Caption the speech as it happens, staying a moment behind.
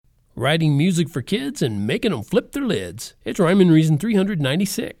writing music for kids and making them flip their lids. It's Rhyme and Reason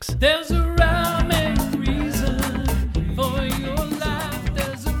 396. There's a rhyme and reason for your life.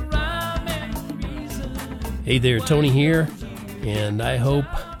 There's a rhyme and reason. Hey there, Tony here, and I hope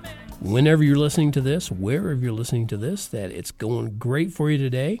whenever you're listening to this, wherever you're listening to this, that it's going great for you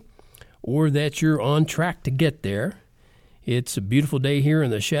today, or that you're on track to get there. It's a beautiful day here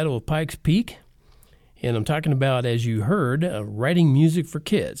in the shadow of Pikes Peak. And I'm talking about, as you heard, writing music for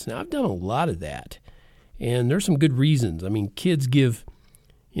kids. Now, I've done a lot of that, and there's some good reasons. I mean, kids give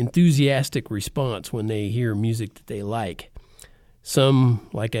enthusiastic response when they hear music that they like. Some,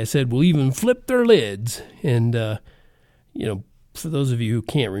 like I said, will even flip their lids. And, for those of you who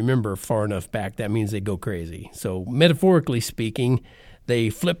can't remember far enough back, that means they go crazy. So, metaphorically speaking, they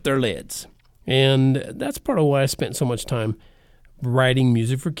flip their lids. And that's part of why I spent so much time writing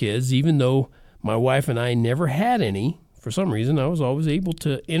music for kids, even though my wife and I never had any. For some reason, I was always able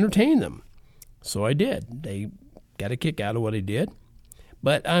to entertain them. So I did. They got a kick out of what I did.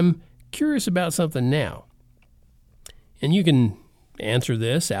 But I'm curious about something now. And you can answer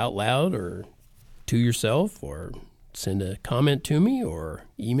this out loud or to yourself, or send a comment to me, or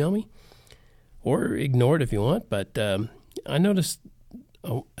email me, or ignore it if you want. But I noticed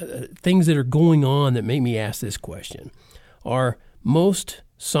things that are going on that make me ask this question. Are most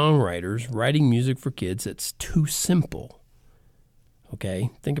songwriters writing music for kids that's too simple? Okay,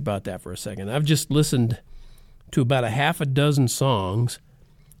 think about that for a second. I've just listened to about a half a dozen songs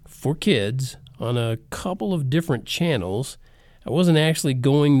for kids on a couple of different channels. I wasn't actually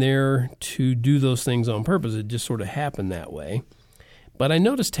going there to do those things on purpose. It just sort of happened that way. But I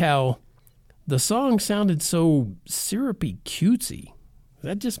noticed how the song sounded so syrupy cutesy. Is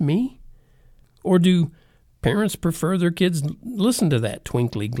that just me? Or do parents prefer their kids listen to that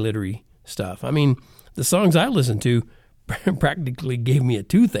twinkly, glittery stuff? I mean, the songs I listened to practically gave me a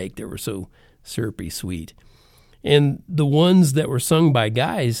toothache. They were so syrupy sweet. And the ones that were sung by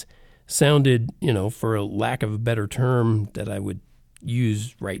guys sounded, for a lack of a better term that I would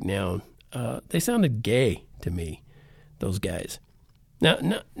use right now, they sounded gay to me, those guys. Now,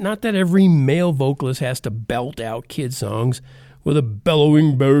 not that every male vocalist has to belt out kid songs with a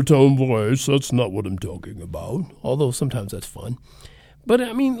bellowing baritone voice. That's not what I'm talking about, although sometimes that's fun. But,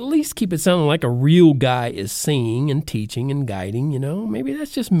 I mean, at least keep it sounding like a real guy is singing and teaching and guiding, Maybe that's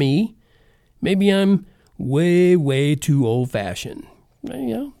just me. Maybe I'm way, way too old-fashioned.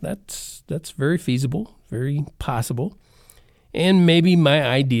 That's very feasible, very possible. And maybe my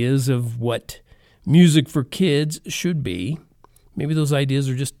ideas of what music for kids should be, maybe those ideas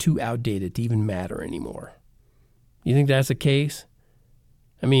are just too outdated to even matter anymore. You think that's the case?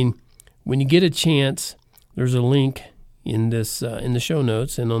 I mean, when you get a chance, there's a link in this in the show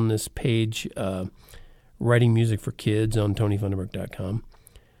notes and on this page, Writing Music for Kids on TonyFunderburk.com.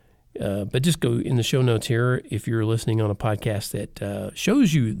 But just go in the show notes here if you're listening on a podcast that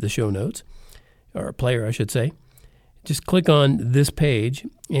shows you the show notes, or a player, I should say. Just click on this page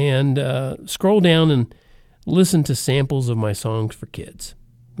and scroll down and listen to samples of my songs for kids.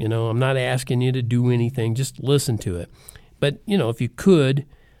 I'm not asking you to do anything. Just listen to it. But, if you could,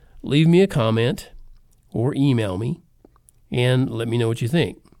 leave me a comment or email me and let me know what you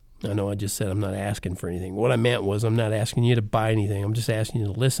think. I know I just said I'm not asking for anything. What I meant was I'm not asking you to buy anything. I'm just asking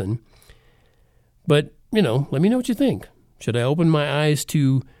you to listen. But, let me know what you think. Should I open my eyes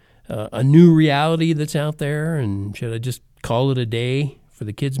to a new reality that's out there? And should I just call it a day for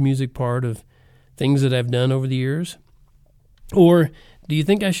the kids' music part of things that I've done over the years? Or do you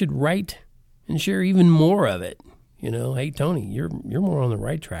think I should write and share even more of it? Hey, Tony, you're more on the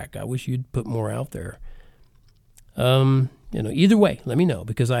right track. I wish you'd put more out there. Either way, let me know,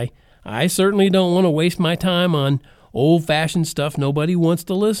 because I certainly don't want to waste my time on old-fashioned stuff nobody wants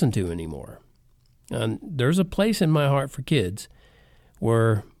to listen to anymore. And there's a place in my heart for kids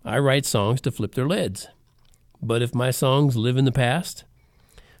where I write songs to flip their lids. But if my songs live in the past,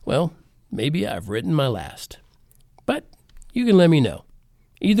 well, maybe I've written my last. But you can let me know.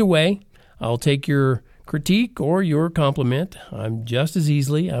 Either way, I'll take your critique or your compliment. I'm just as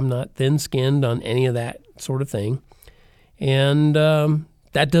easily. I'm not thin-skinned on any of that sort of thing. And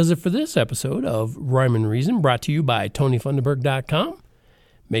that does it for this episode of Rhyme and Reason, brought to you by TonyFunderburk.com,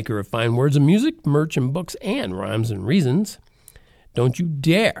 maker of fine words and music, merch and books, and rhymes and reasons. Don't you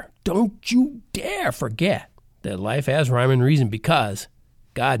dare forget that life has rhyme and reason, because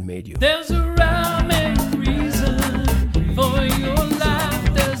God made you. There's a rhyme and